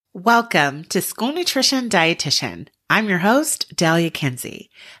Welcome to School Nutrition Dietitian. I'm your host, Dahlia Kinsey.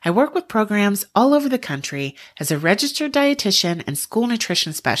 I work with programs all over the country as a registered dietitian and school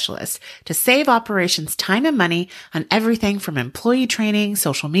nutrition specialist to save operations time and money on everything from employee training,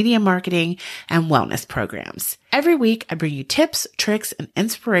 social media marketing, and wellness programs. Every week, I bring you tips, tricks, and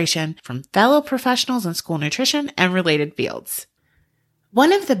inspiration from fellow professionals in school nutrition and related fields.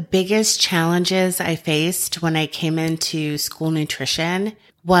 One of the biggest challenges I faced when I came into school nutrition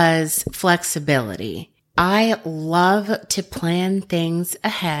was flexibility. I love to plan things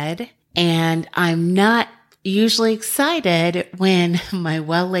ahead, and I'm not usually excited when my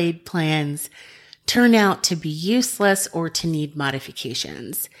well-laid plans turn out to be useless or to need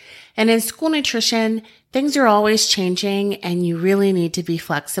modifications. And in school nutrition, things are always changing, and you really need to be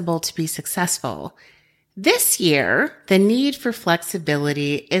flexible to be successful. This year, the need for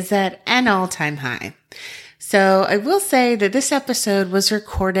flexibility is at an all-time high. So I will say that this episode was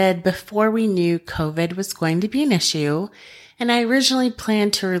recorded before we knew COVID was going to be an issue, and I originally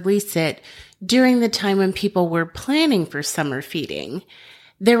planned to release it during the time when people were planning for summer feeding.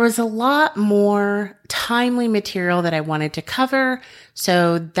 There was a lot more timely material that I wanted to cover,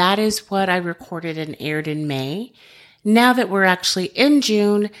 so that is what I recorded and aired in May. Now that we're actually in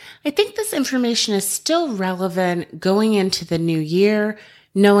June, I think this information is still relevant going into the new year,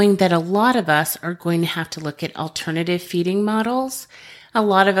 knowing that a lot of us are going to have to look at alternative feeding models. A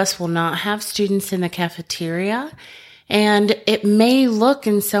lot of us will not have students in the cafeteria, and it may look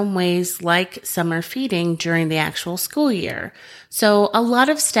in some ways like summer feeding during the actual school year. So a lot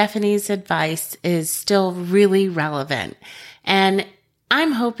of Stephanie's advice is still really relevant. And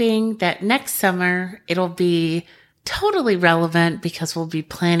I'm hoping that next summer it'll be totally relevant because we'll be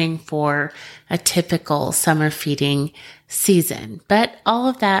planning for a typical summer feeding season, but all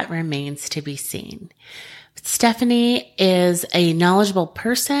of that remains to be seen. Stephanie is a knowledgeable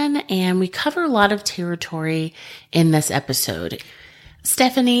person, and we cover a lot of territory in this episode.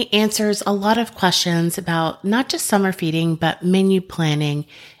 Stephanie answers a lot of questions about not just summer feeding, but menu planning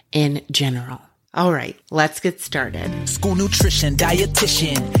in general. All right, let's get started. School nutrition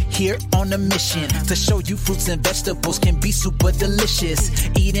dietitian, here on a mission to show you fruits and vegetables can be super delicious.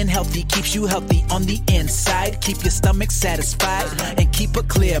 Eating healthy keeps you healthy on the inside. Keep your stomach satisfied and keep a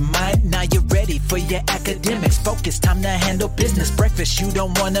clear mind. Now you're ready for your academics. Focus, time to handle business. Breakfast, you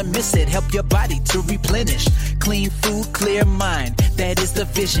don't want to miss it. Help your body to replenish. Clean food, clear mind. That is the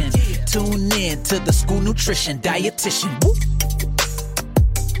vision. Tune in to the School Nutrition Dietitian. Woo!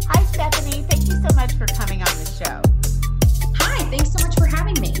 Hi, Stephanie. Thank you so much for coming on the show. Hi, thanks so much for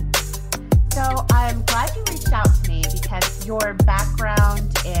having me. So I'm glad you reached out to me because your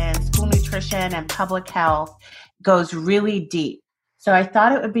background in school nutrition and public health goes really deep. So I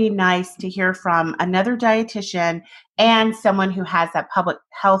thought it would be nice to hear from another dietitian and someone who has that public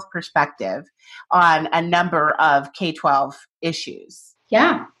health perspective on a number of K-12 issues.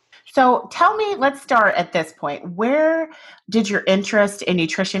 Yeah. So tell me, let's start at this point. Where did your interest in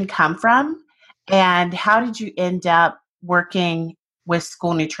nutrition come from? And how did you end up working with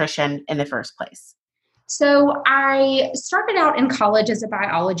school nutrition in the first place? So I started out in college as a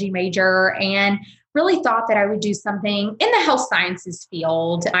biology major and really thought that I would do something in the health sciences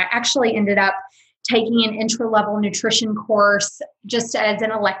field. I actually ended up taking an intro-level nutrition course just as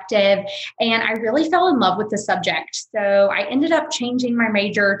an elective, and I really fell in love with the subject. So I ended up changing my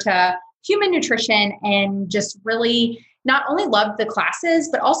major to human nutrition and just really not only loved the classes,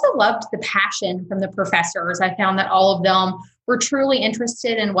 but also loved the passion from the professors. I found that all of them were truly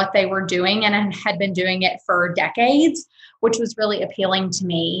interested in what they were doing and had been doing it for decades, which was really appealing to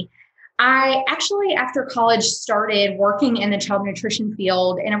me. I actually, after college, started working in the child nutrition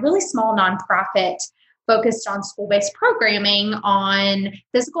field in a really small nonprofit focused on school-based programming on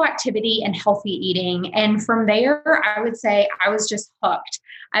physical activity and healthy eating. And from there, I would say I was just hooked.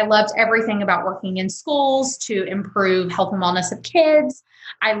 I loved everything about working in schools to improve health and wellness of kids.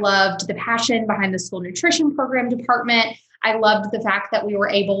 I loved the passion behind the school nutrition program department. I loved the fact that we were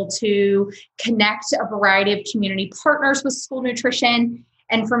able to connect a variety of community partners with school nutrition.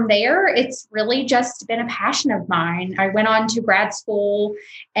 And from there, it's really just been a passion of mine. I went on to grad school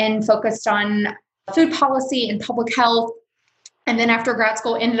and focused on food policy and public health. And then after grad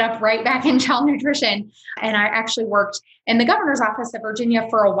school, ended up right back in child nutrition. And I actually worked in the governor's office of Virginia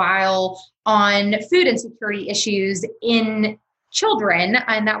for a while on food insecurity issues in children.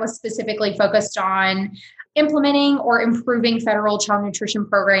 And that was specifically focused on implementing or improving federal child nutrition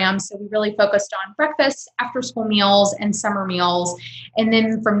programs. So we really focused on breakfast, after school meals, and summer meals. And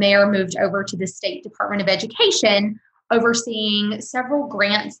then from there moved over to the State Department of Education overseeing several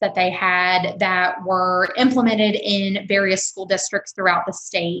grants that they had that were implemented in various school districts throughout the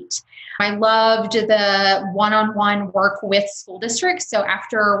state. I loved the one-on-one work with school districts. So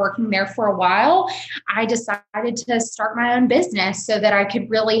after working there for a while, I decided to start my own business so that I could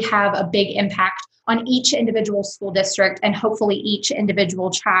really have a big impact on each individual school district and hopefully each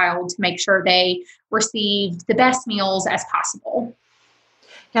individual child to make sure they received the best meals as possible.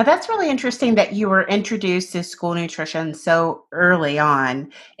 Now, that's really interesting that you were introduced to school nutrition so early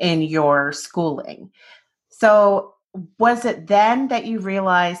on in your schooling. So, was it then that you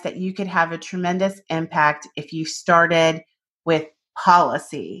realized that you could have a tremendous impact if you started with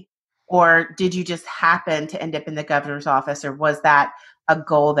policy? Or did you just happen to end up in the governor's office, or was that a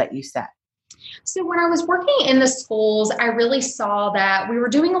goal that you set? So when I was working in the schools, I really saw that we were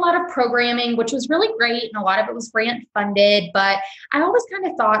doing a lot of programming, which was really great. And a lot of it was grant funded, but I always kind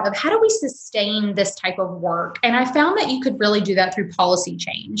of thought of how do we sustain this type of work? And I found that you could really do that through policy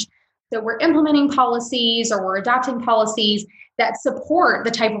change. So we're implementing policies or we're adopting policies that support the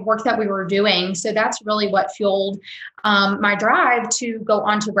type of work that we were doing. So that's really what fueled my drive to go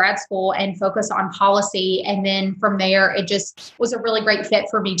on to grad school and focus on policy. And then from there, it just was a really great fit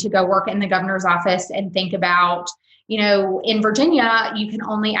for me to go work in the governor's office and think about, in Virginia, you can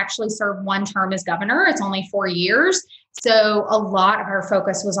only actually serve one term as governor. It's only 4 years. So a lot of our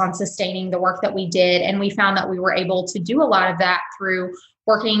focus was on sustaining the work that we did. And we found that we were able to do a lot of that through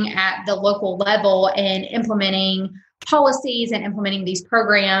working at the local level and implementing policies and implementing these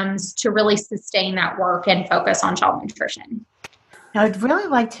programs to really sustain that work and focus on child nutrition. Now, I'd really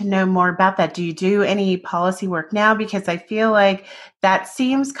like to know more about that. Do you do any policy work now? Because I feel like that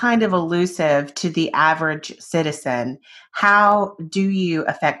seems kind of elusive to the average citizen. How do you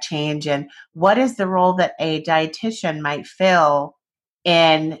affect change, and what is the role that a dietitian might fill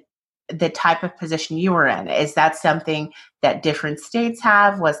in the type of position you were in? Is that something that different states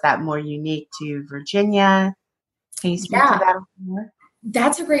have? Was that more unique to Virginia? Can you speak to that a little more?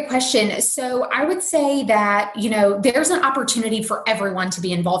 That's a great question. So I would say that, there's an opportunity for everyone to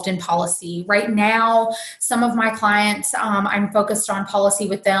be involved in policy. Right now, some of my clients, I'm focused on policy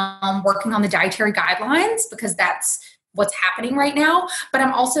with them, working on the dietary guidelines because that's what's happening right now. But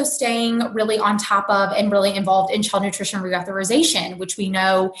I'm also staying really on top of and really involved in child nutrition reauthorization, which we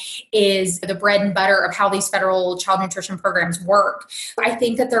know is the bread and butter of how these federal child nutrition programs work. I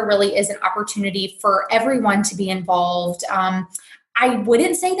think that there really is an opportunity for everyone to be involved. I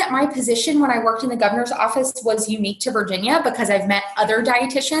wouldn't say that my position when I worked in the governor's office was unique to Virginia because I've met other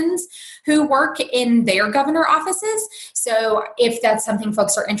dietitians who work in their governor offices. So if that's something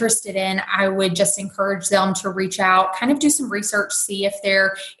folks are interested in, I would just encourage them to reach out, kind of do some research, see if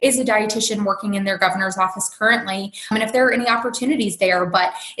there is a dietitian working in their governor's office currently, and if there are any opportunities there.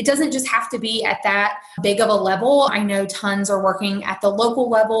 But it doesn't just have to be at that big of a level. I know tons are working at the local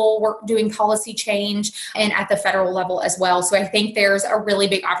level, doing policy change, and at the federal level as well. So I think there's a really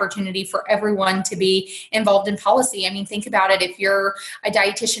big opportunity for everyone to be involved in policy. I mean, think about it. If you're a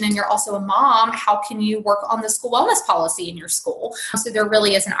dietitian and you're also a mom, how can you work on the school wellness policy in your school? So there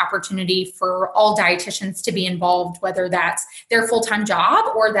really is an opportunity for all dietitians to be involved, whether that's their full-time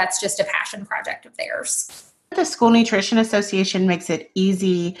job or that's just a passion project of theirs. The School Nutrition Association makes it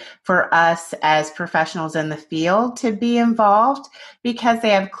easy for us as professionals in the field to be involved because they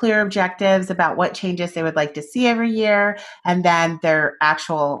have clear objectives about what changes they would like to see every year, and then their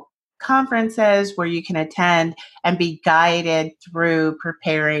actual conferences where you can attend and be guided through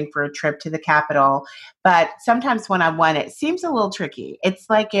preparing for a trip to the Capitol. But sometimes one-on-one, it seems a little tricky. It's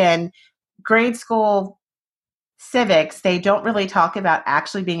like in grade school civics, they don't really talk about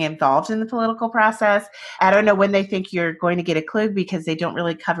actually being involved in the political process. I don't know when they think you're going to get a clue because they don't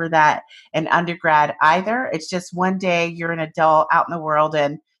really cover that in undergrad either. It's just one day you're an adult out in the world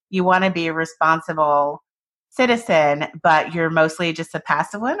and you want to be a responsible citizen, but you're mostly just a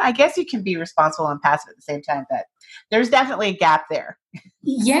passive one. I guess you can be responsible and passive at the same time, but there's definitely a gap there.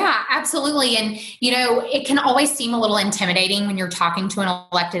 Yeah, absolutely. And, it can always seem a little intimidating when you're talking to an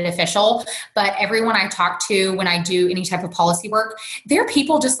elected official, but everyone I talk to when I do any type of policy work, they're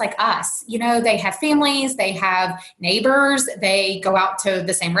people just like us. They have families, they have neighbors, they go out to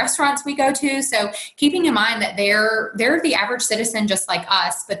the same restaurants we go to. So keeping in mind that they're the average citizen just like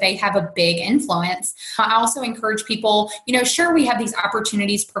us, but they have a big influence. I also encourage people, sure, we have these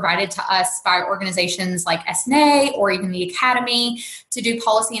opportunities provided to us by organizations like SNA or even the Academy to do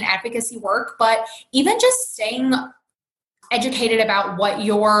policy and advocacy work, but even just staying educated about what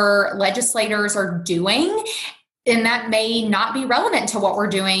your legislators are doing and that may not be relevant to what we're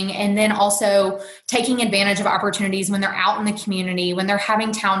doing. And then also taking advantage of opportunities when they're out in the community, when they're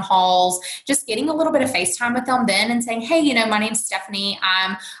having town halls, just getting a little bit of FaceTime with them then and saying, hey, my name's Stephanie.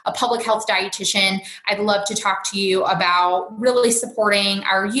 I'm a public health dietitian. I'd love to talk to you about really supporting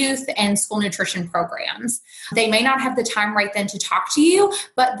our youth and school nutrition programs. They may not have the time right then to talk to you,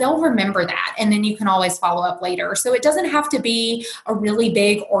 but they'll remember that. And then you can always follow up later. So it doesn't have to be a really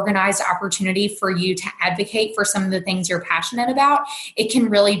big organized opportunity for you to advocate for some of the things you're passionate about. It can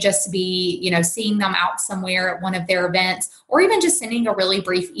really just be, seeing them out somewhere at one of their events, or even just sending a really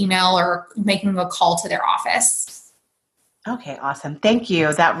brief email or making a call to their office. Okay, awesome. Thank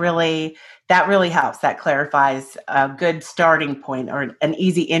you. That really helps. That clarifies a good starting point or an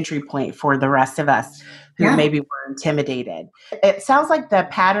easy entry point for the rest of us who maybe were intimidated. It sounds like the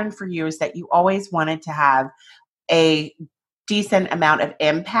pattern for you is that you always wanted to have a decent amount of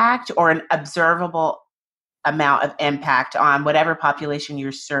impact or an observable amount of impact on whatever population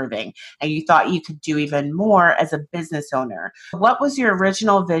you're serving. And you thought you could do even more as a business owner. What was your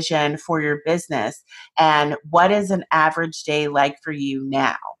original vision for your business? And what is an average day like for you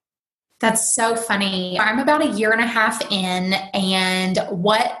now? That's so funny. I'm about a year and a half in, and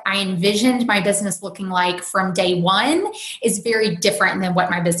what I envisioned my business looking like from day one is very different than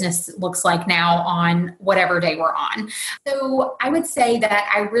what my business looks like now on whatever day we're on. So I would say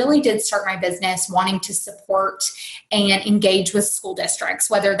that I really did start my business wanting to support and engage with school districts,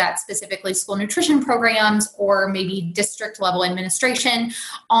 whether that's specifically school nutrition programs or maybe district level administration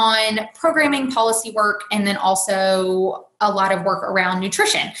on programming, policy work, and then also a lot of work around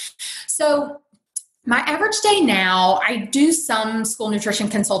nutrition. So my average day now, I do some school nutrition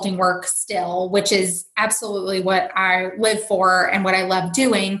consulting work still, which is absolutely what I live for and what I love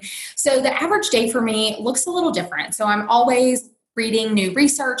doing. So the average day for me looks a little different. So I'm always reading new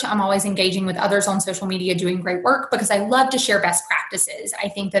research. I'm always engaging with others on social media, doing great work because I love to share best practices. I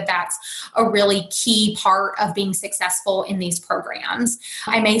think that that's a really key part of being successful in these programs.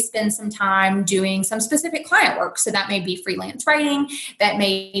 I may spend some time doing some specific client work. So that may be freelance writing, that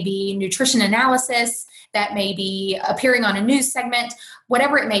may be nutrition analysis, that may be appearing on a news segment,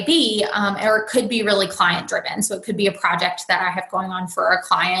 whatever it may be, or it could be really client driven. So it could be a project that I have going on for a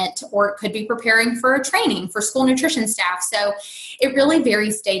client, or it could be preparing for a training for school nutrition staff. So it really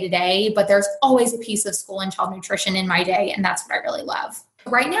varies day to day, but there's always a piece of school and child nutrition in my day, and that's what I really love.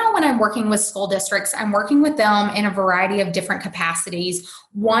 Right now, when I'm working with school districts, I'm working with them in a variety of different capacities.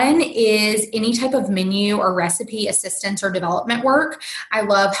 One is any type of menu or recipe assistance or development work. I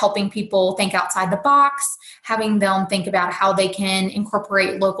love helping people think outside the box, having them think about how they can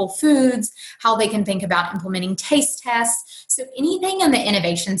incorporate local foods, how they can think about implementing taste tests. So anything on the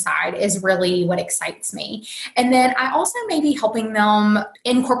innovation side is really what excites me. And then I also may be helping them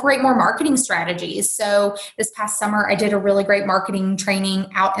incorporate more marketing strategies. So this past summer, I did a really great marketing training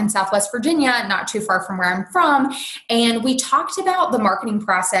out in Southwest Virginia, not too far from where I'm from. And we talked about the marketing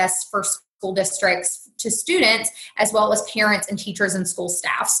process for school districts to students, as well as parents and teachers and school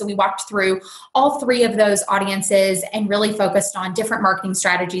staff. So we walked through all three of those audiences and really focused on different marketing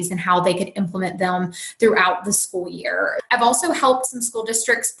strategies and how they could implement them throughout the school year. I've also helped some school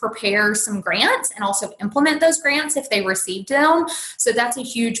districts prepare some grants and also implement those grants if they received them. So that's a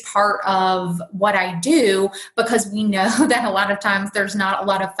huge part of what I do, because we know that a lot of times there's not a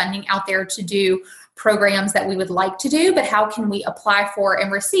lot of funding out there to do programs that we would like to do, but how can we apply for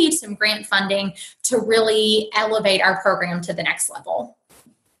and receive some grant funding to really elevate our program to the next level?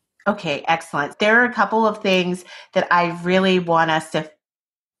 Okay, excellent. There are a couple of things that I really want us to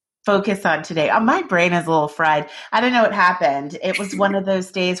focus on today. My brain is a little fried. I don't know what happened. It was one of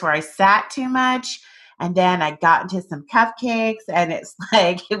those days where I sat too much, and then I got into some cupcakes, and it's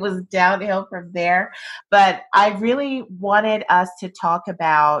like it was downhill from there. But I really wanted us to talk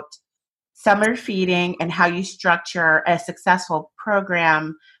about summer feeding and how you structure a successful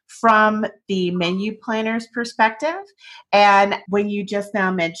program from the menu planner's perspective. And when you just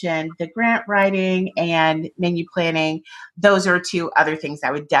now mentioned the grant writing and menu planning, those are two other things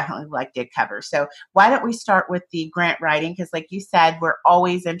I would definitely like to cover. So why don't we start with the grant writing? Because like you said, we're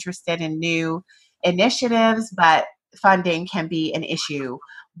always interested in new initiatives, but funding can be an issue.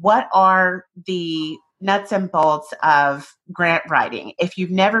 What are the nuts and bolts of grant writing? If you've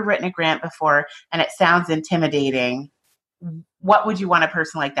never written a grant before and it sounds intimidating, what would you want a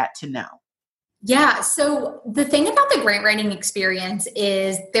person like that to know? Yeah. So the thing about the grant writing experience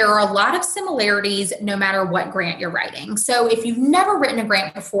is there are a lot of similarities no matter what grant you're writing. So if you've never written a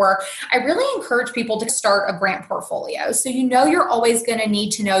grant before, I really encourage people to start a grant portfolio. So you're always going to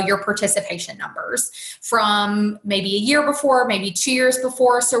need to know your participation numbers from maybe a year before, maybe 2 years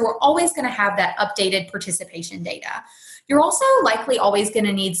before. So we're always going to have that updated participation data. You're also likely always going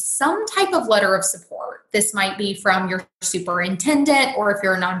to need some type of letter of support. This might be from your superintendent, or if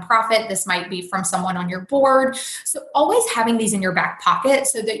you're a nonprofit, this might be from someone on your board. So always having these in your back pocket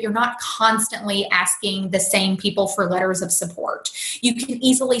so that you're not constantly asking the same people for letters of support. You can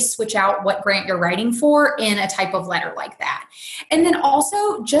easily switch out what grant you're writing for in a type of letter like that. And then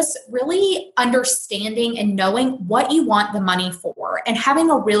also just really understanding and knowing what you want the money for and having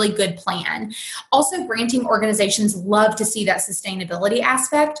a really good plan. Also, granting organizations love to see that sustainability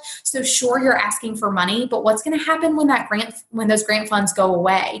aspect. So sure, you're asking for money, but what's going to happen when those grant funds go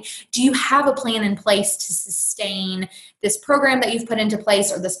away? Do you have a plan in place to sustain this program that you've put into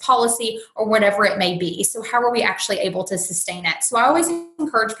place, or this policy, or whatever it may be? So how are we actually able to sustain it? So I always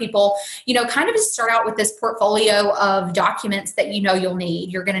encourage people, kind of to start out with this portfolio of documents that you'll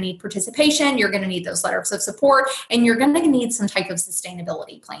need. You're going to need participation, you're going to need those letters of support, and you're going to need some type of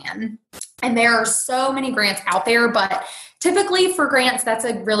sustainability plan. And there are so many grants out there, but typically for grants, that's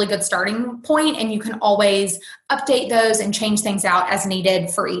a really good starting point, and you can always update those and change things out as needed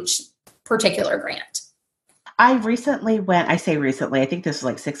for each particular grant. I I think this was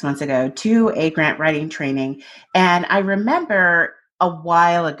like 6 months ago, to a grant writing training. And I remember a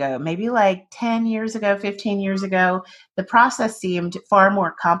while ago, maybe like 10 years ago, 15 years ago, the process seemed far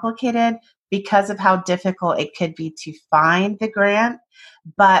more complicated because of how difficult it could be to find the grant.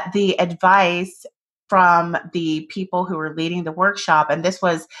 But the advice from the people who were leading the workshop, and this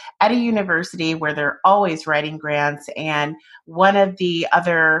was at a university where they're always writing grants, and one of the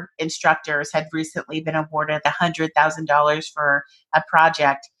other instructors had recently been awarded $100,000 for a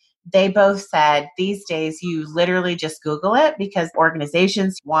project. They both said these days you literally just Google it because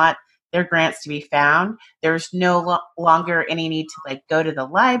organizations want their grants to be found. There's longer any need to like go to the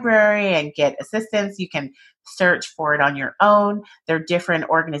library and get assistance. You can search for it on your own. There are different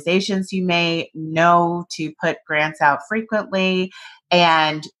organizations you may know to put grants out frequently.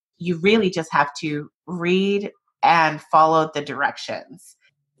 And you really just have to read and follow the directions.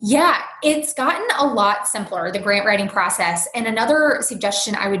 Yeah, it's gotten a lot simpler, the grant writing process. And another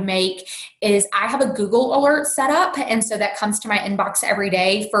suggestion I would make is I have a Google alert set up. And so that comes to my inbox every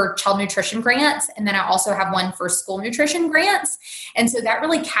day for child nutrition grants. And then I also have one for school nutrition grants. And so that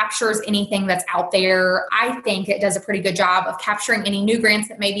really captures anything that's out there. I think it does a pretty good job of capturing any new grants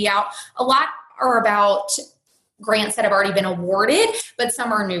that may be out. A lot are about grants that have already been awarded, but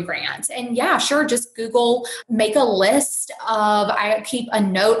some are new grants. And yeah, sure, just Google, make a list I keep a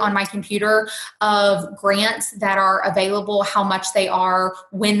note on my computer of grants that are available, how much they are,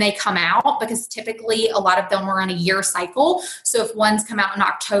 when they come out, because typically a lot of them are on a year cycle. So if one's come out in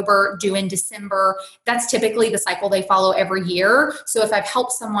October, due in December, that's typically the cycle they follow every year. So if I've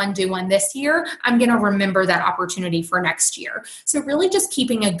helped someone do one this year, I'm going to remember that opportunity for next year. So really just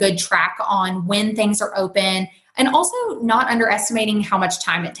keeping a good track on when things are open, and also not underestimating how much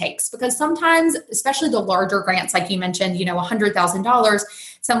time it takes, because sometimes, especially the larger grants, like you mentioned, $100,000,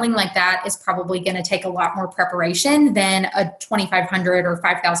 something like that is probably going to take a lot more preparation than a $2,500 or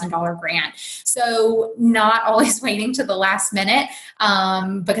 $5,000 grant. So not always waiting to the last minute,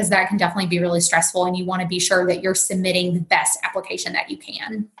 because that can definitely be really stressful, and you want to be sure that you're submitting the best application that you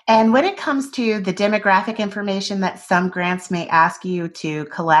can. And when it comes to the demographic information that some grants may ask you to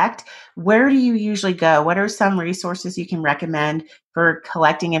collect, where do you usually go? What are some resources you can recommend for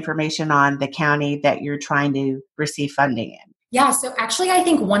collecting information on the county that you're trying to receive funding in? Yeah, so actually, I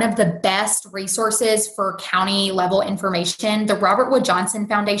think one of the best resources for county level information, the Robert Wood Johnson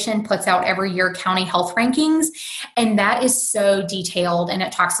Foundation puts out every year county health rankings, and that is so detailed. And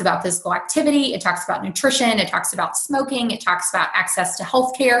it talks about physical activity, it talks about nutrition, it talks about smoking, it talks about access to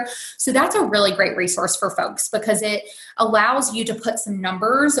healthcare. So that's a really great resource for folks because it allows you to put some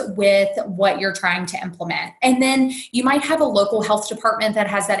numbers with what you're trying to implement. And then you might have a local health department that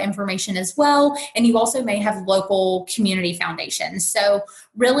has that information as well. And you also may have local community foundations. So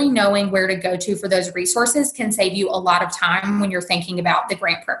really knowing where to go to for those resources can save you a lot of time when you're thinking about the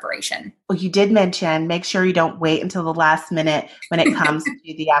grant preparation. Well, you did mention make sure you don't wait until the last minute when it comes to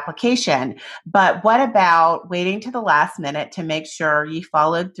the application. But what about waiting to the last minute to make sure you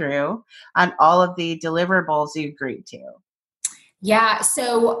followed through on all of the deliverables you agreed to? Yeah.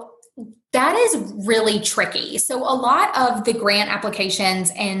 So That is really tricky. So a lot of the grant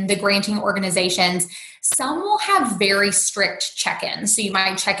applications and the granting organizations, some will have very strict check-ins. So you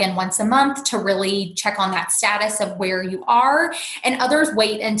might check in once a month to really check on that status of where you are, and others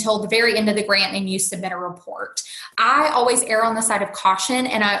wait until the very end of the grant and you submit a report. I always err on the side of caution,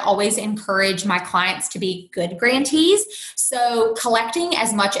 and I always encourage my clients to be good grantees. So collecting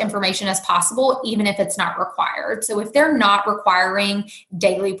as much information as possible, even if it's not required. So if they're not requiring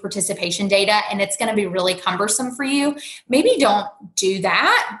daily participation data and it's going to be really cumbersome for you, maybe don't do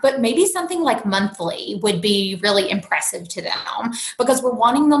that, but maybe something like monthly would be really impressive to them, because we're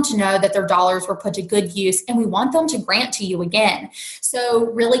wanting them to know that their dollars were put to good use and we want them to grant to you again. So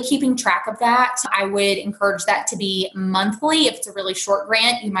really keeping track of that, I would encourage that to be monthly. If it's a really short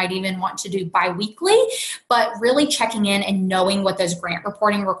grant, you might even want to do bi-weekly, but really checking in and knowing what those grant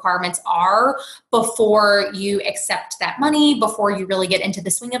reporting requirements are before you accept that money, before you really get into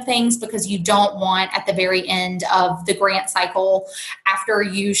the swing of things, because you don't want at the very end of the grant cycle, after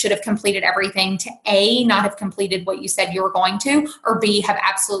you should have completed everything, to A, not have completed what you said you were going to, or B, have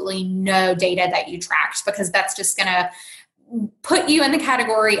absolutely no data that you tracked, because that's just going to put you in the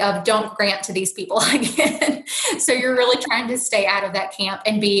category of don't grant to these people again. So you're really trying to stay out of that camp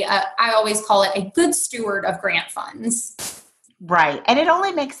and be, I always call it, a good steward of grant funds. Right. And it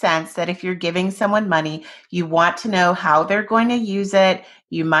only makes sense that if you're giving someone money, you want to know how they're going to use it.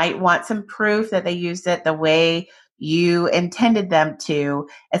 You might want some proof that they used it the way you intended them to,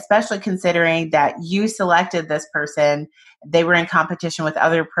 especially considering that you selected this person. They were in competition with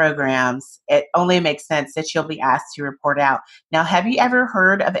other programs. It only makes sense that you'll be asked to report out. Now, have you ever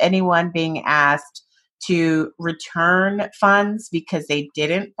heard of anyone being asked to return funds because they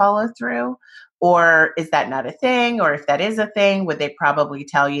didn't follow through? Or is that not a thing? Or if that is a thing, would they probably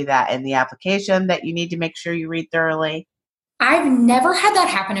tell you that in the application that you need to make sure you read thoroughly? I've never had that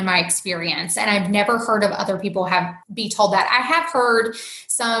happen in my experience, and I've never heard of other people be told that. I have heard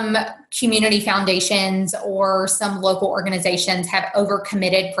some community foundations or some local organizations have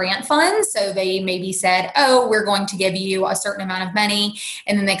overcommitted grant funds. So they maybe said, oh, we're going to give you a certain amount of money.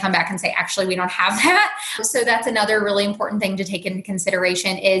 And then they come back and say, actually, we don't have that. So that's another really important thing to take into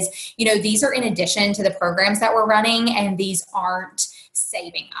consideration is, these are in addition to the programs that we're running, and these aren't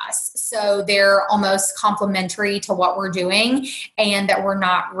saving us. So they're almost complementary to what we're doing, and that we're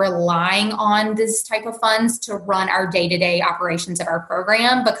not relying on this type of funds to run our day-to-day operations of our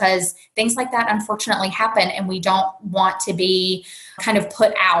program, because things like that unfortunately happen, and we don't want to be kind of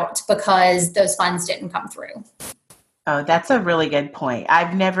put out because those funds didn't come through. Oh, that's a really good point.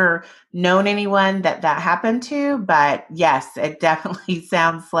 I've never known anyone that happened to, but yes, it definitely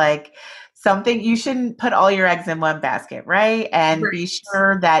sounds like something. You shouldn't put all your eggs in one basket, right? And Be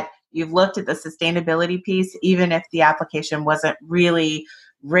sure that you've looked at the sustainability piece, even if the application wasn't really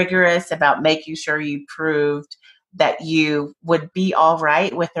rigorous about making sure you proved that you would be all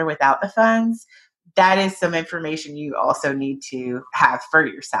right with or without the funds. That is some information you also need to have for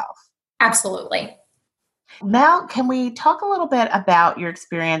yourself. Absolutely. Mel, can we talk a little bit about your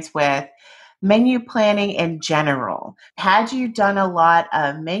experience with menu planning in general? Had you done a lot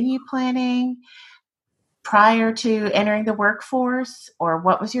of menu planning prior to entering the workforce, or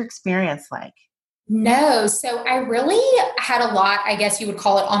what was your experience like? No. So I really had a lot, I guess you would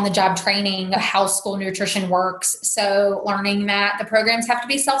call it, on the job training of how school nutrition works. So learning that the programs have to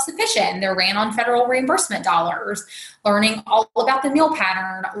be self-sufficient. They're ran on federal reimbursement dollars, learning all about the meal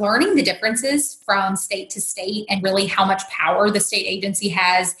pattern, learning the differences from state to state, and really how much power the state agency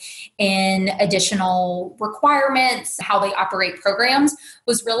has in additional requirements, how they operate programs,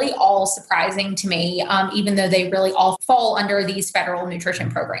 was really all surprising to me, even though they really all fall under these federal nutrition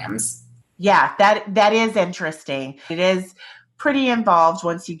programs. Yeah, that is interesting. It is pretty involved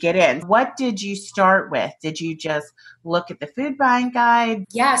once you get in. What did you start with? Did you just look at the food buying guide?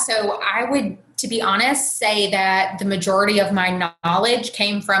 Yeah, so I would, to be honest, say that the majority of my knowledge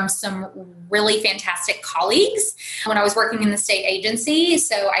came from some really fantastic colleagues when I was working in the state agency.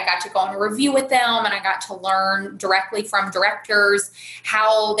 So I got to go on a review with them, and I got to learn directly from directors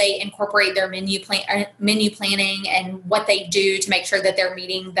how they incorporate their menu planning and what they do to make sure that they're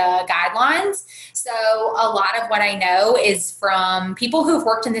meeting the guidelines. So a lot of what I know is from people who've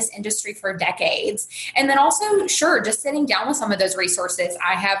worked in this industry for decades. And then also, sure, just sitting down with some of those resources.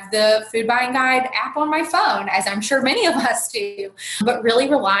 I have the food buying guide app on my phone, as I'm sure many of us do, but really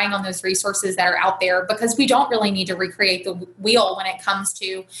relying on those resources that are out there, because we don't really need to recreate the wheel when it comes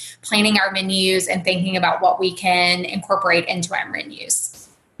to planning our menus and thinking about what we can incorporate into our menus.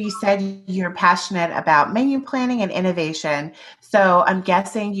 You said you're passionate about menu planning and innovation. So I'm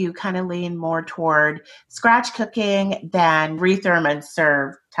guessing you kind of lean more toward scratch cooking than retherm and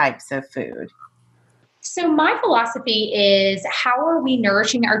serve types of food. So my philosophy is, how are we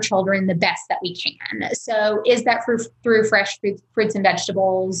nourishing our children the best that we can? So is that through fresh fruits and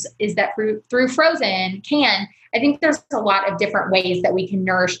vegetables? Is that through frozen, canned? I think there's a lot of different ways that we can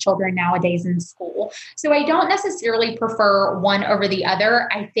nourish children nowadays in school. So I don't necessarily prefer one over the other.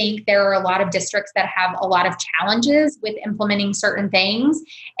 I think there are a lot of districts that have a lot of challenges with implementing certain things,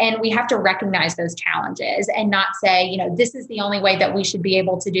 and we have to recognize those challenges and not say, this is the only way that we should be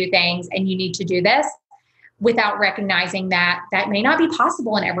able to do things and you need to do this, without recognizing that that may not be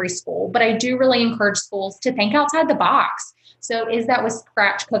possible in every school. But I do really encourage schools to think outside the box. So is that with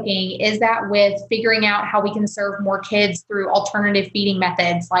scratch cooking? Is that with figuring out how we can serve more kids through alternative feeding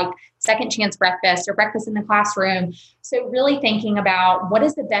methods like second chance breakfast or breakfast in the classroom? So really thinking about what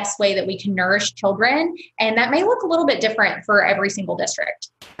is the best way that we can nourish children. And that may look a little bit different for every single district.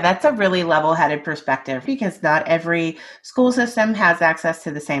 That's a really level-headed perspective, because not every school system has access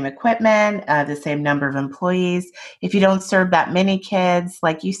to the same equipment, the same number of employees. If you don't serve that many kids,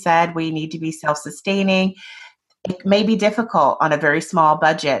 like you said, we need to be self-sustaining. It may be difficult on a very small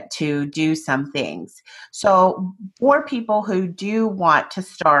budget to do some things. So for people who do want to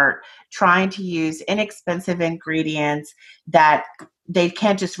start trying to use inexpensive ingredients that they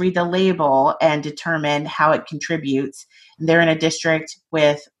can't just read the label and determine how it contributes, they're in a district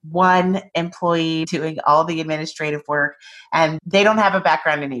with one employee doing all the administrative work, and they don't have a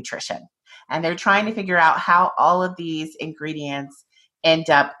background in nutrition. And they're trying to figure out how all of these ingredients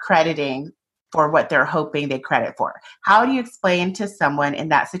end up crediting for what they're hoping they credit for. How do you explain to someone in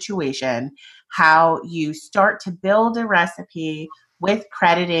that situation how you start to build a recipe with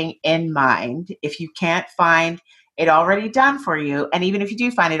crediting in mind if you can't find it already done for you? And even if you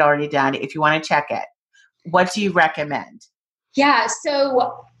do find it already done, if you want to check it, what do you recommend? Yeah,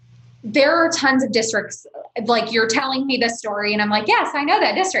 so there are tons of districts, like you're telling me this story and I'm like, yes, I know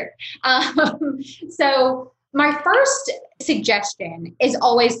that district. So my first suggestion is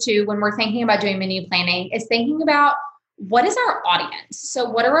always when we're thinking about doing menu planning, is thinking about, what is our audience? So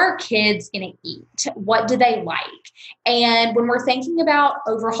what are our kids going to eat? What do they like? And when we're thinking about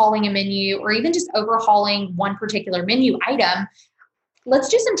overhauling a menu, or even just overhauling one particular menu item, let's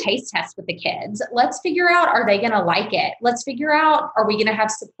do some taste tests with the kids. Let's figure out, are they going to like it? Let's figure out, are we going to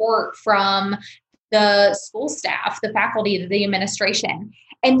have support from the school staff, the faculty, the administration?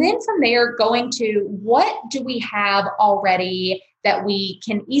 And then from there, going to, what do we have already that we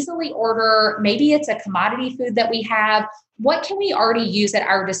can easily order? Maybe it's a commodity food that we have. What can we already use at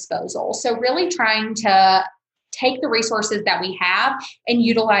our disposal? So really trying to take the resources that we have and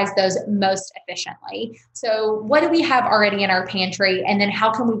utilize those most efficiently. So what do we have already in our pantry? And then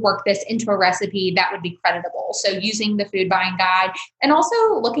how can we work this into a recipe that would be creditable? So using the food buying guide, and also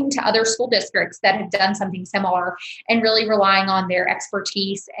looking to other school districts that have done something similar, and really relying on their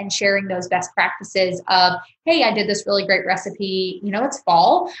expertise and sharing those best practices of, hey, I did this really great recipe, it's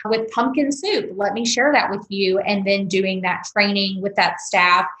fall, with pumpkin soup. Let me share that with you. And then doing that training with that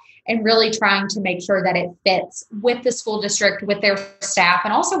staff, and really trying to make sure that it fits with the school district, with their staff,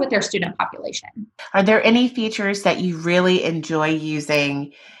 and also with their student population. Are there any features that you really enjoy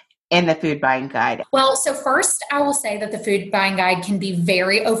using in the food buying guide? Well, so first, I will say that the food buying guide can be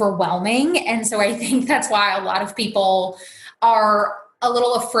very overwhelming. And so I think that's why a lot of people are a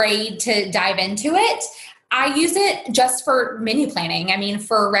little afraid to dive into it. I use it just for menu planning. I mean,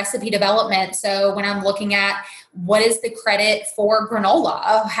 for recipe development. So when I'm looking at, what is the credit for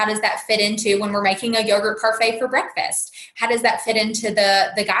granola? How does that fit into when we're making a yogurt parfait for breakfast? How does that fit into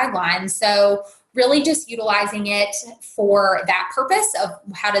the guidelines? So really just utilizing it for that purpose of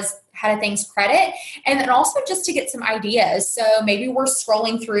how do things credit, and then also just to get some ideas. So maybe we're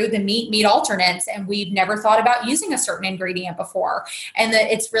scrolling through the meat alternates and we've never thought about using a certain ingredient before, and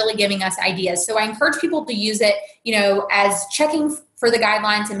that it's really giving us ideas. So I encourage people to use it, as checking for the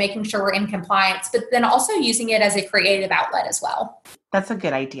guidelines and making sure we're in compliance, but then also using it as a creative outlet as well. That's a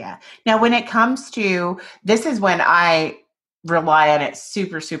good idea. Now, when it comes to, this is when I rely on it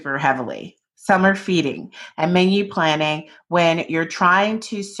super, super heavily. Summer feeding and menu planning, when you're trying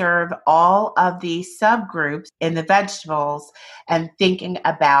to serve all of the subgroups in the vegetables and thinking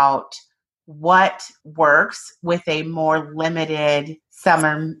about what works with a more limited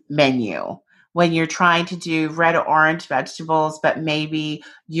summer menu. When you're trying to do red or orange vegetables, but maybe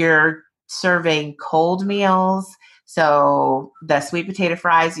you're serving cold meals. So the sweet potato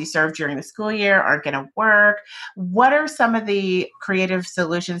fries you serve during the school year aren't going to work. What are some of the creative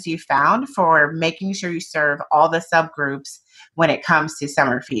solutions you found for making sure you serve all the subgroups when it comes to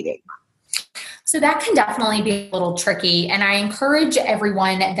summer feeding? So that can definitely be a little tricky. And I encourage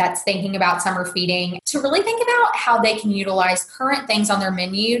everyone that's thinking about summer feeding to really think about how they can utilize current things on their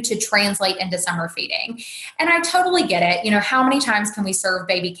menu to translate into summer feeding. And I totally get it. How many times can we serve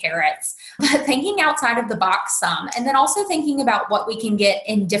baby carrots? But thinking outside of the box some, and then also thinking about what we can get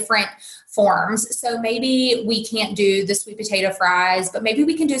in different forms. So maybe we can't do the sweet potato fries, but maybe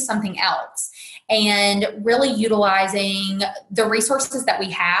we can do something else. And really utilizing the resources that we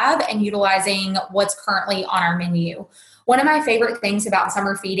have and utilizing what's currently on our menu. One of my favorite things about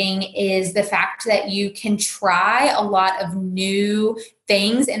summer feeding is the fact that you can try a lot of new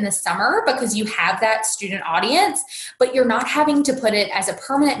things in the summer because you have that student audience, but you're not having to put it as a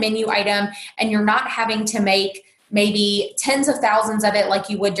permanent menu item, and you're not having to make maybe tens of thousands of it like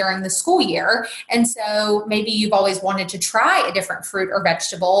you would during the school year. And so maybe you've always wanted to try a different fruit or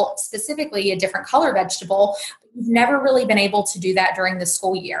vegetable, specifically a different color vegetable. You've never really been able to do that during the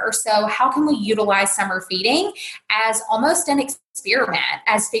school year. So how can we utilize summer feeding as almost an experiment,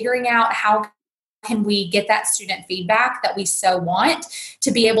 as figuring out how can we get that student feedback that we so want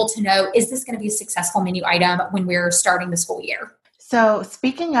to be able to know, is this going to be a successful menu item when we're starting the school year? So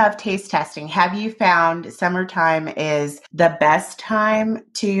speaking of taste testing, have you found summertime is the best time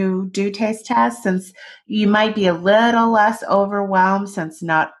to do taste tests, since you might be a little less overwhelmed since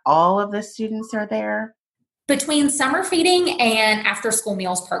not all of the students are there? Between summer feeding and after school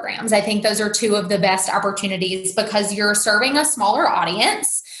meals programs, I think those are two of the best opportunities because you're serving a smaller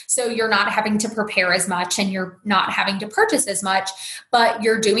audience. So you're not having to prepare as much and you're not having to purchase as much, but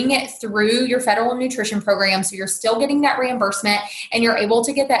you're doing it through your federal nutrition program. So you're still getting that reimbursement and you're able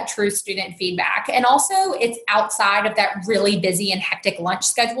to get that true student feedback. And also it's outside of that really busy and hectic lunch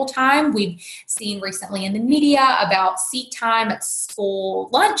schedule time. We've seen recently in the media about seat time at school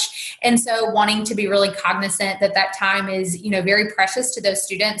lunch. And so wanting to be really cognizant that that time is, very precious to those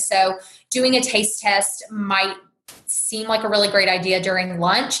students. So doing a taste test might seem like a really great idea during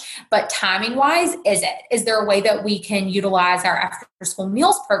lunch, but timing wise, is there a way that we can utilize our after school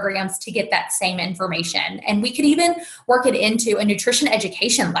meals programs to get that same information? And we could even work it into a nutrition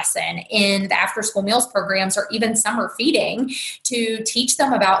education lesson in the after school meals programs or even summer feeding to teach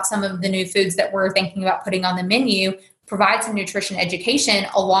them about some of the new foods that we're thinking about putting on the menu, provide some nutrition education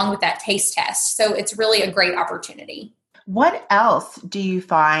along with that taste test. So it's really a great opportunity. What else do you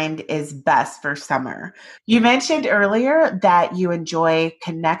find is best for summer? You mentioned earlier that you enjoy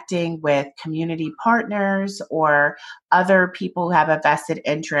connecting with community partners or other people who have a vested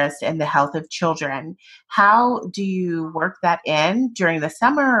interest in the health of children. How do you work that in during the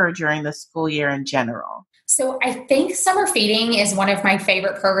summer or during the school year in general? So I think summer feeding is one of my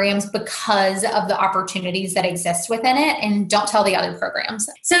favorite programs because of the opportunities that exist within it, and don't tell the other programs.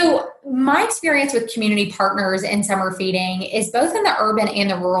 So my experience with community partners in summer feeding is both in the urban and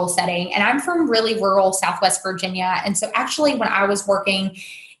the rural setting. And I'm from really rural Southwest Virginia. And so actually when I was working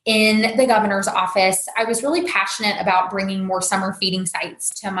in the governor's office, I was really passionate about bringing more summer feeding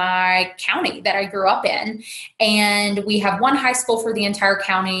sites to my county that I grew up in. And we have one high school for the entire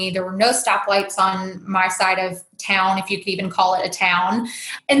county. There were no stoplights on my side of town, if you could even call it a town.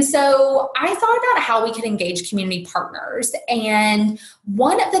 And so I thought about how we could engage community partners. And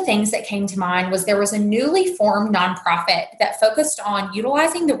one of the things that came to mind was there was a newly formed nonprofit that focused on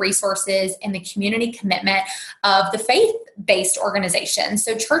utilizing the resources and the community commitment of the faith-based organizations,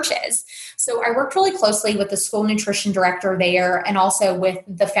 so churches. So I worked really closely with the school nutrition director there and also with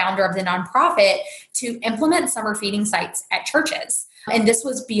the founder of the nonprofit to implement summer feeding sites at churches. And this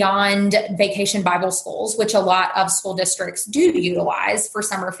was beyond vacation Bible schools, which a lot of school districts do utilize for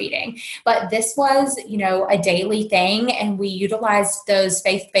summer feeding. But this was, a daily thing. And we utilized those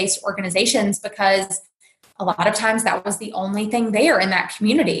faith-based organizations because a lot of times that was the only thing there in that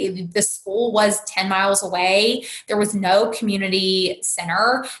community. The school was 10 miles away. There was no community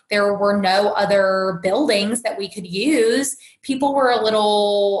center. There were no other buildings that we could use. People were a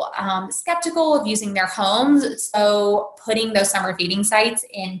little skeptical of using their homes. So putting those summer feeding sites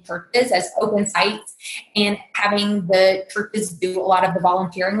in churches as open sites and having the churches do a lot of the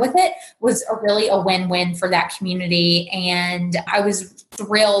volunteering with it was really a win-win for that community. And I was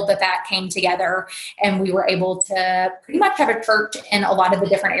thrilled that that came together and we were able to pretty much have a church in a lot of the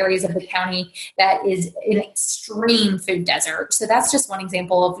different areas of the county that is an extreme food desert. So that's just one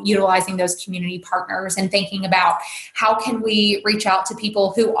example of utilizing those community partners and thinking about how can we reach out to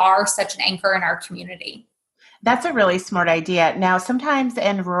people who are such an anchor in our community. That's a really smart idea. Now, sometimes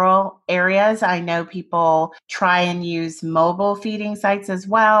in rural areas, I know people try and use mobile feeding sites as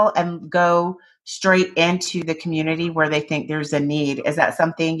well and go straight into the community where they think there's a need. Is that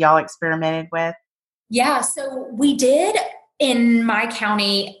something y'all experimented with? Yeah, so we did in my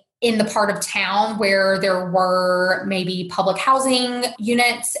county in the part of town where there were maybe public housing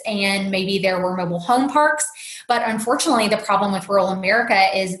units and maybe there were mobile home parks. But unfortunately, the problem with rural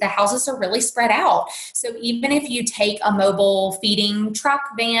America is the houses are really spread out. So even if you take a mobile feeding truck,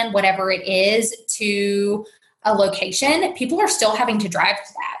 van, whatever it is, to a location, people are still having to drive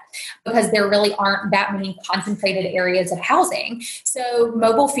to that because there really aren't that many concentrated areas of housing. So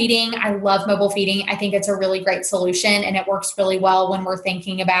mobile feeding, I love mobile feeding. I think it's a really great solution, and it works really well when we're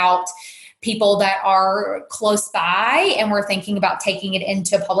thinking about people that are close by and we're thinking about taking it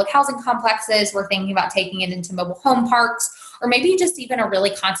into public housing complexes. We're thinking about taking it into mobile home parks, or maybe just even a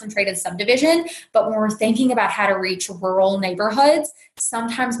really concentrated subdivision. But when we're thinking about how to reach rural neighborhoods,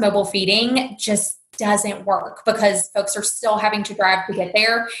 sometimes mobile feeding just doesn't work because folks are still having to drive to get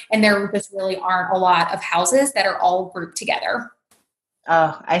there, and there just really aren't a lot of houses that are all grouped together.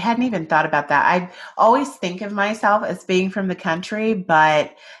 Oh, I hadn't even thought about that. I always think of myself as being from the country,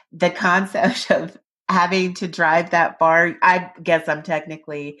 but the concept of having to drive that far, I guess I'm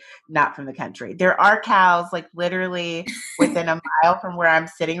technically not from the country. There are cows like literally within a mile from where I'm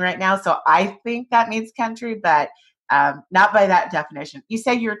sitting right now. So I think that means country, but not by that definition. You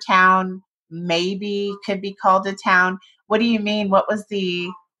say your town maybe could be called a town. What do you mean? What was the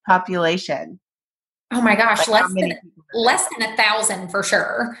population? Oh my gosh, Like how many people? less than 1,000 for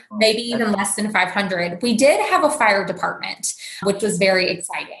sure, maybe even less than 500. We did have a fire department, which was very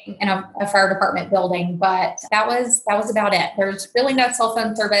exciting, and a fire department building, but that was about it. There's really no cell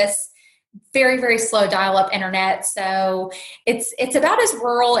phone service, very, very slow dial-up internet. So it's about as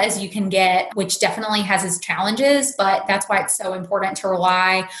rural as you can get, which definitely has its challenges, but that's why it's so important to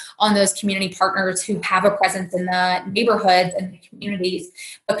rely on those community partners who have a presence in the neighborhoods and the communities,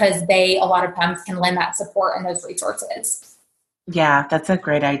 because they a lot of times can lend that support and those resources. Yeah, that's a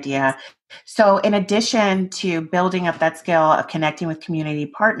great idea. So, in addition to building up that skill of connecting with community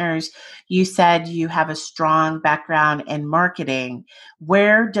partners, you said you have a strong background in marketing.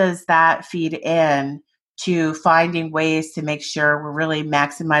 Where does that feed in to finding ways to make sure we're really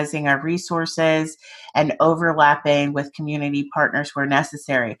maximizing our resources and overlapping with community partners where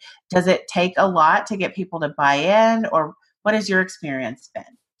necessary? Does it take a lot to get people to buy in, or what has your experience been?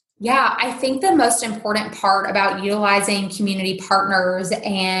 Yeah, I think the most important part about utilizing community partners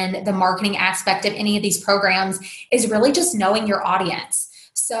and the marketing aspect of any of these programs is really just knowing your audience.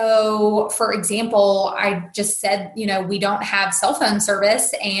 So, for example, I just said, we don't have cell phone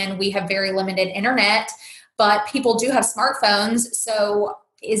service and we have very limited internet, but people do have smartphones. So,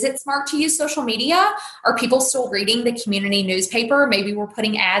 is it smart to use social media? Are people still reading the community newspaper? Maybe we're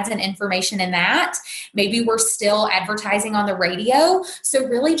putting ads and information in that. Maybe we're still advertising on the radio. So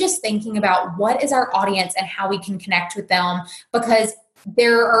really just thinking about what is our audience and how we can connect with them, because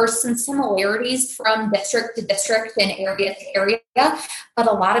there are some similarities from district to district and area to area, but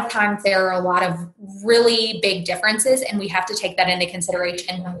a lot of times there are a lot of really big differences, and we have to take that into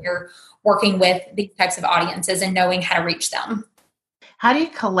consideration when we're working with these types of audiences and knowing how to reach them. How do you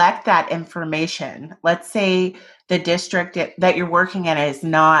collect that information? Let's say the district that you're working in is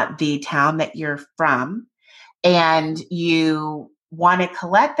not the town that you're from, and you want to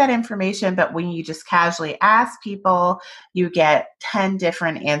collect that information, but when you just casually ask people, you get 10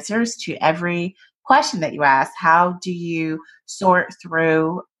 different answers to every question that you ask. How do you sort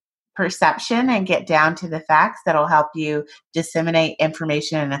through perception and get down to the facts that'll help you disseminate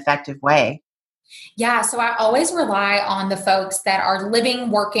information in an effective way? Yeah, so I always rely on the folks that are living,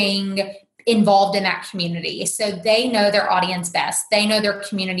 working, involved in that community. So they know their audience best. They know their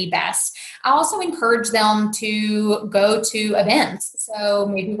community best. I also encourage them to go to events. So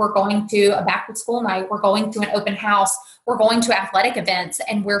maybe we're going to a back to school night, we're going to an open house, we're going to athletic events,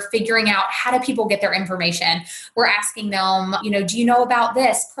 and we're figuring out how do people get their information. We're asking them, do you know about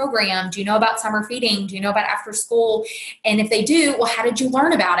this program? Do you know about summer feeding? Do you know about after school? And if they do, well, how did you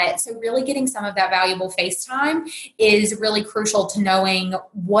learn about it? So really getting some of that valuable face time is really crucial to knowing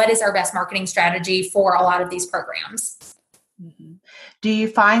what is our best marketing strategy for a lot of these programs. Mm-hmm. Do you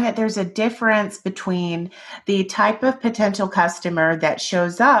find that there's a difference between the type of potential customer that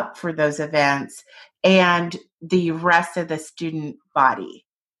shows up for those events and the rest of the student body?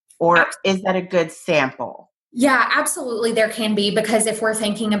 Or is that a good sample? Yeah, absolutely. There can be, because if we're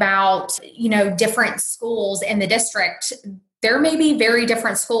thinking about, different schools in the district, there may be very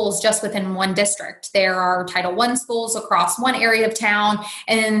different schools just within one district. There are Title I schools across one area of town,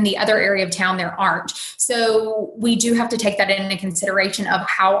 and in the other area of town, there aren't. So we do have to take that into consideration of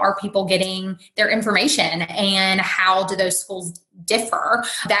how are people getting their information and how do those schools differ.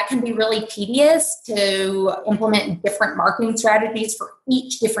 That can be really tedious to implement different marketing strategies for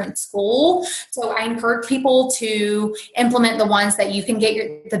each different school. So I encourage people to implement the ones that you can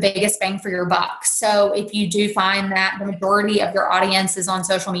get the biggest bang for your buck. So if you do find that the majority of your audience is on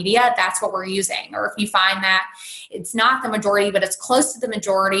social media, that's what we're using. Or if you find that it's not the majority, but it's close to the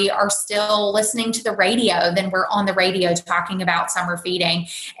majority are still listening to the radio, then we're on the radio talking about summer feeding.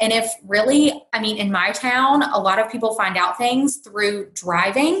 And if really, I mean, in my town, a lot of people find out things through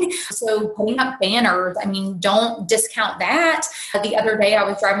driving. So putting up banners, I mean, don't discount that. The other day I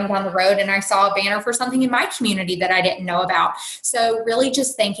was driving down the road and I saw a banner for something in my community that I didn't know about. So really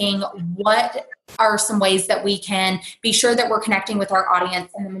just thinking, what are some ways that we can be sure that we're connecting with our audience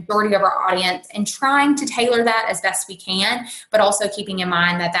and the majority of our audience, and trying to tailor that as best we can, but also keeping in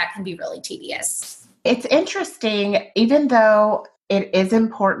mind that that can be really tedious. It's interesting, even though it is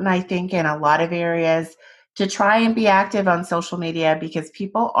important, I think, in a lot of areas to try and be active on social media, because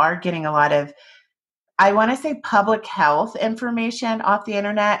people are getting a lot of, I want to say, public health information off the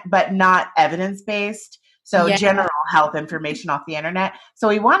internet, but not evidence-based. So general health information off the internet. So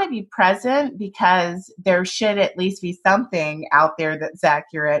we want to be present because there should at least be something out there that's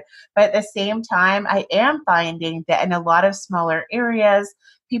accurate. But at the same time, I am finding that in a lot of smaller areas,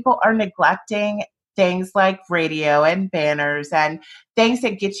 people are neglecting things like radio and banners and things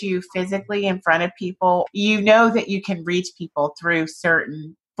that get you physically in front of people. You know that you can reach people through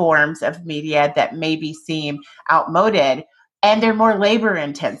certain forms of media that maybe seem outmoded, and they're more labor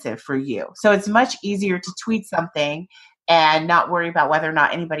intensive for you. So it's much easier to tweet something and not worry about whether or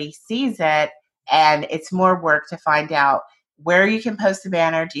not anybody sees it. And it's more work to find out where you can post the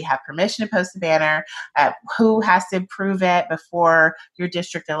banner. Do you have permission to post the banner? Who has to approve it before your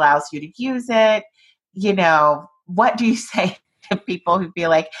district allows you to use it? You know, what do you say to people who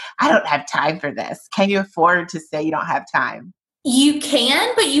feel like, I don't have time for this? Can you afford to say you don't have time? You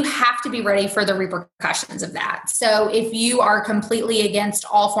can, but you have to be ready for the repercussions of that. So if you are completely against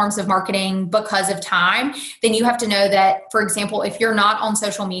all forms of marketing because of time, then you have to know that, for example, if you're not on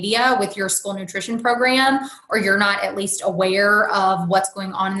social media with your school nutrition program, or you're not at least aware of what's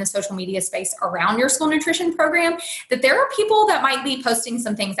going on in the social media space around your school nutrition program, that there are people that might be posting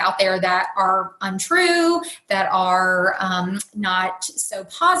some things out there that are untrue, that are not so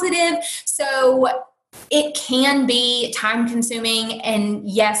positive. So it can be time consuming. And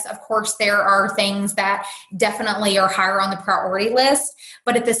yes, of course, there are things that definitely are higher on the priority list.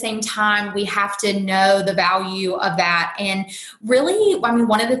 But at the same time, we have to know the value of that. And really, I mean,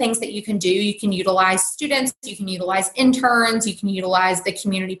 one of the things that you can do, you can utilize students, you can utilize interns, you can utilize the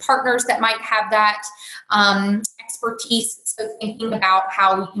community partners that might have that expertise. So thinking about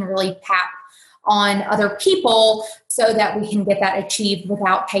how we can really tap on other people so that we can get that achieved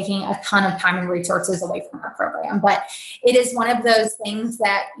without taking a ton of time and resources away from our program. But it is one of those things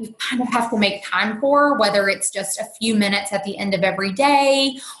that you kind of have to make time for, whether it's just a few minutes at the end of every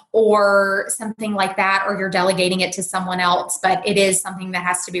day or something like that, or you're delegating it to someone else. But it is something that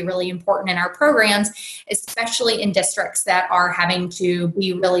has to be really important in our programs, especially in districts that are having to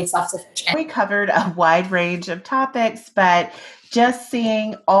be really self-sufficient. We covered a wide range of topics, but just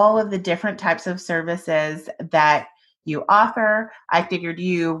seeing all of the different types of services that you offer, I figured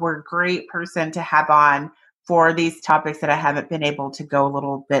you were a great person to have on for these topics that I haven't been able to go a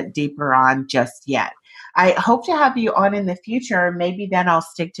little bit deeper on just yet. I hope to have you on in the future. Maybe then I'll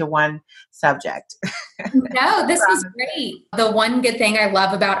stick to one subject. No, this was great. The one good thing I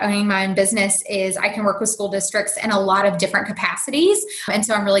love about owning my own business is I can work with school districts in a lot of different capacities. And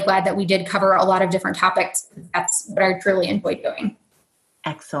so I'm really glad that we did cover a lot of different topics. That's what I truly enjoyed doing.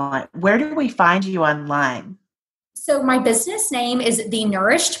 Excellent. Where do we find you online? So my business name is The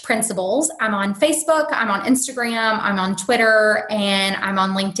Nourished Principals. I'm on Facebook, I'm on Instagram, I'm on Twitter, and I'm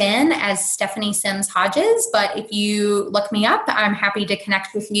on LinkedIn as Stephanie Sims Hodges. But if you look me up, I'm happy to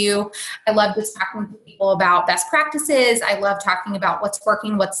connect with you. I love just talking to people about best practices. I love talking about what's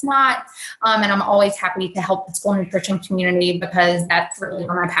working, what's not. And I'm always happy to help the school nutrition community because that's really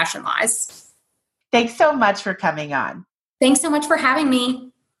where my passion lies. Thanks so much for coming on. Thanks so much for having me.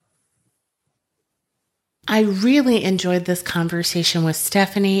 I really enjoyed this conversation with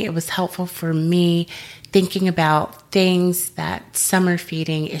Stephanie. It was helpful for me thinking about things that summer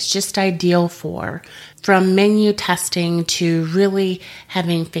feeding is just ideal for, from menu testing to really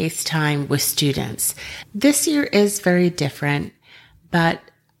having face time with students. This year is very different, but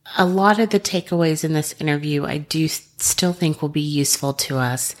a lot of the takeaways in this interview I do still think will be useful to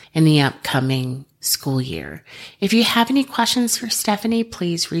us in the upcoming school year. If you have any questions for Stephanie,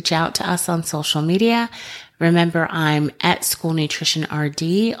 please reach out to us on social media. Remember, I'm at School Nutrition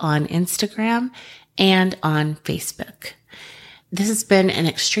RD on Instagram and on Facebook. This has been an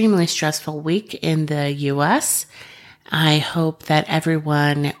extremely stressful week in the U.S. I hope that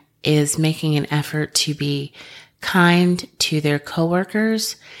everyone is making an effort to be kind to their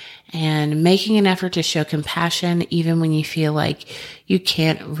coworkers and making an effort to show compassion even when you feel like you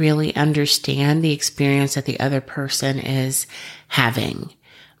can't really understand the experience that the other person is having.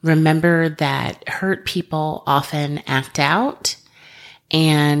 Remember that hurt people often act out,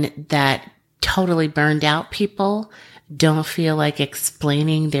 and that totally burned out people don't feel like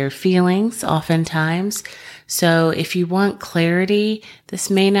explaining their feelings oftentimes. So if you want clarity, this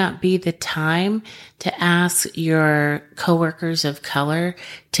may not be the time to ask your coworkers of color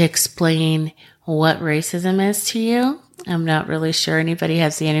to explain what racism is to you. I'm not really sure anybody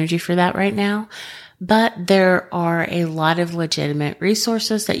has the energy for that right now, but there are a lot of legitimate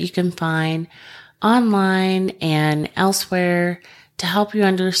resources that you can find online and elsewhere to help you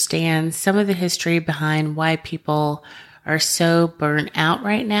understand some of the history behind why people are so burnt out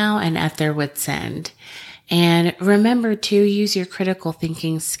right now and at their wits' end. And remember to use your critical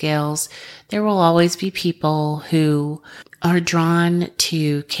thinking skills. There will always be people who are drawn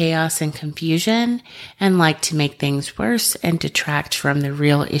to chaos and confusion and like to make things worse and detract from the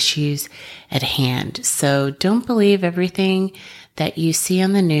real issues at hand. So don't believe everything that you see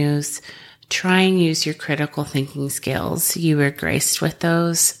on the news. Try and use your critical thinking skills. You were graced with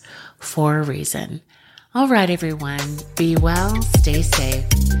those for a reason. All right, everyone. Be well, stay safe.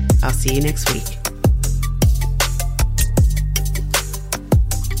 I'll see you next week.